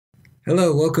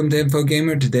Hello, welcome to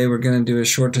InfoGamer. Today we're going to do a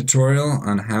short tutorial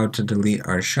on how to delete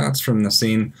our shots from the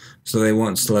scene so they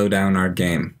won't slow down our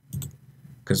game.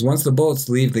 Because once the bullets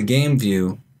leave the game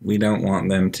view, we don't want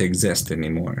them to exist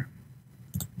anymore.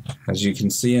 As you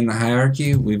can see in the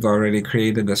hierarchy, we've already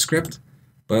created a script,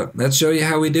 but let's show you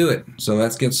how we do it. So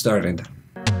let's get started.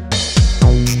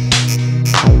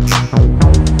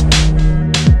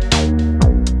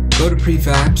 Go to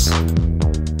Prefabs.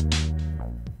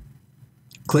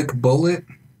 Click Bullet.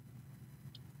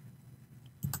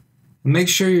 Make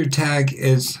sure your tag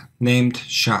is named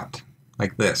shot,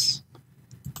 like this.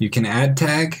 You can add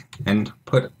tag and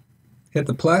hit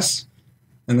the plus,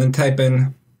 and then type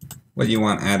in what you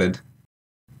want added.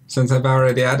 Since I've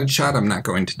already added shot, I'm not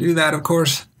going to do that, of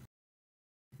course.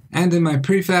 And in my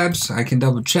prefabs, I can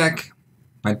double check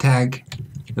my tag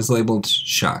is labeled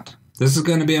shot. This is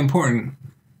going to be important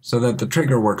so that the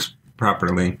trigger works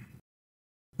properly.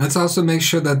 Let's also make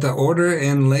sure that the order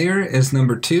in layer is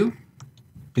number 2,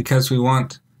 because we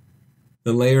want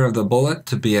the layer of the bullet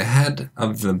to be ahead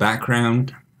of the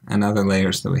background and other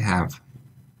layers that we have.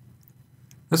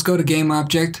 Let's go to Game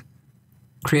Object,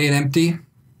 Create Empty.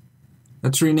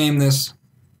 Let's rename this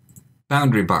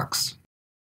Boundary Box.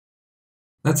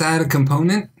 Let's add a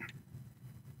component.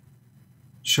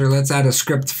 Sure, let's add a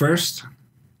script first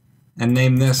and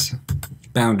name this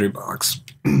Boundary Box.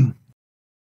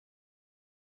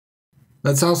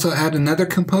 Let's also add another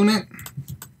component.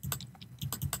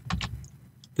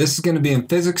 This is going to be in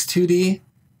Physics 2D,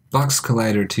 Box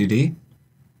Collider 2D,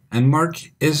 and mark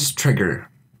is trigger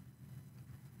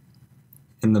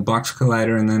in the Box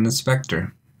Collider and then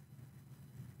inspector.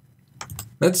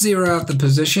 Let's zero out the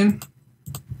position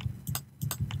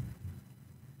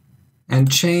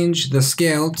and change the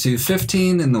scale to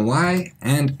 15 in the Y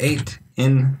and 8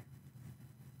 in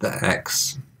the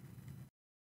X.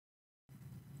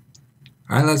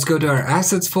 Alright, let's go to our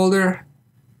assets folder.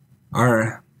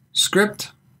 Our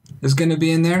script is going to be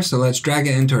in there, so let's drag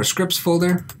it into our scripts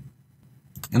folder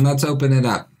and let's open it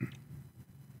up.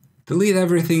 Delete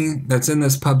everything that's in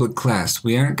this public class.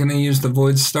 We aren't going to use the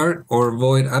void start or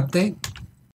void update.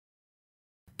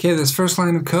 Okay, this first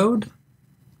line of code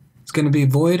is going to be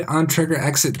void on trigger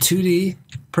exit 2D,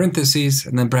 parentheses,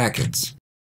 and then brackets.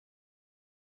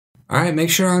 Alright, make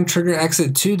sure on trigger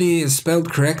exit 2D is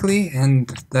spelled correctly and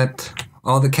that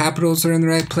all the capitals are in the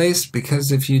right place,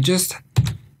 because if you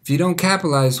don't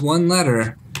capitalize one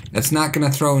letter, it's not going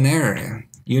to throw an error.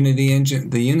 The Unity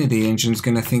engine is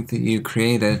going to think that you're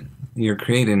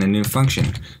creating a new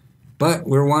function. But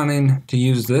we're wanting to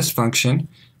use this function,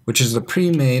 which is a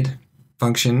pre-made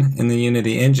function in the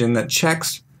Unity engine that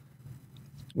checks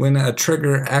when a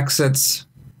trigger exits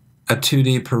a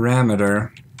 2D parameter,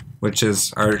 which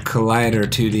is our collider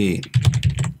 2D.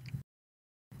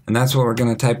 And that's what we're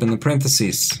going to type in the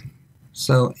parentheses.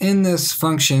 So in this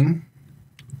function,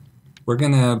 we're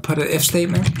going to put an if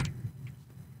statement,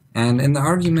 and in the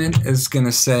argument is going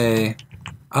to say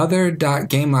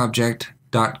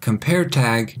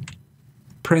other.gameObject.compareTag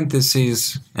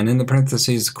parentheses, and in the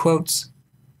parentheses quotes,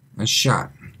 a shot.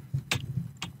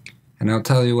 And I'll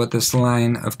tell you what this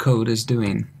line of code is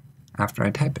doing after I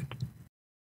type it.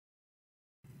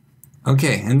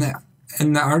 Okay, in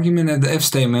the argument of the if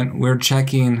statement, we're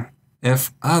checking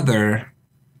if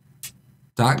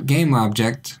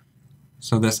other.gameObject,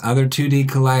 so this other 2D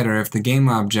collider, if the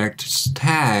GameObject's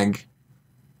tag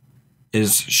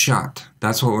is shot.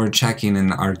 That's what we're checking in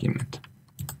the argument.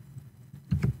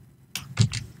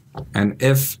 And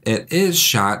if it is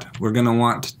shot, we're going to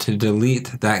want to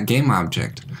delete that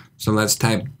GameObject. So let's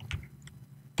type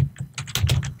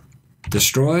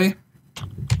destroy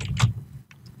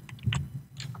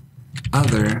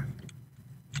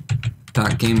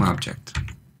other.gameObject,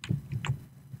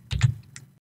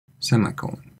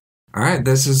 semicolon. Alright,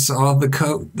 this is all the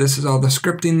code, this is all the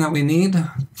scripting that we need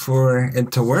for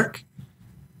it to work.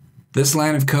 This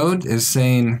line of code is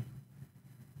saying,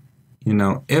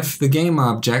 if the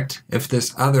GameObject, if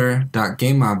this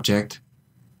other.gameObject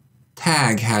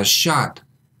tag has shot,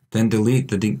 then delete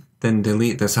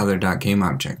this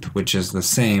other.gameObject, which is the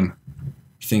same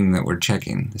thing that we're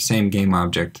checking, the same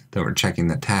GameObject that we're checking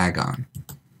the tag on.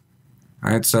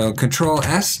 Alright, so Control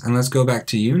S, and let's go back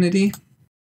to Unity.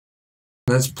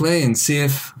 Let's play and see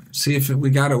if we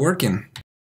got it working.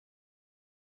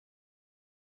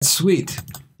 Sweet.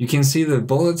 You can see the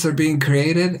bullets are being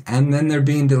created and then they're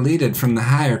being deleted from the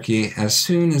hierarchy as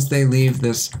soon as they leave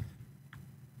this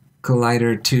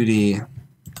Collider 2D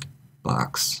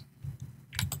box.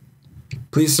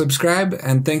 Please subscribe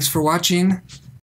and thanks for watching.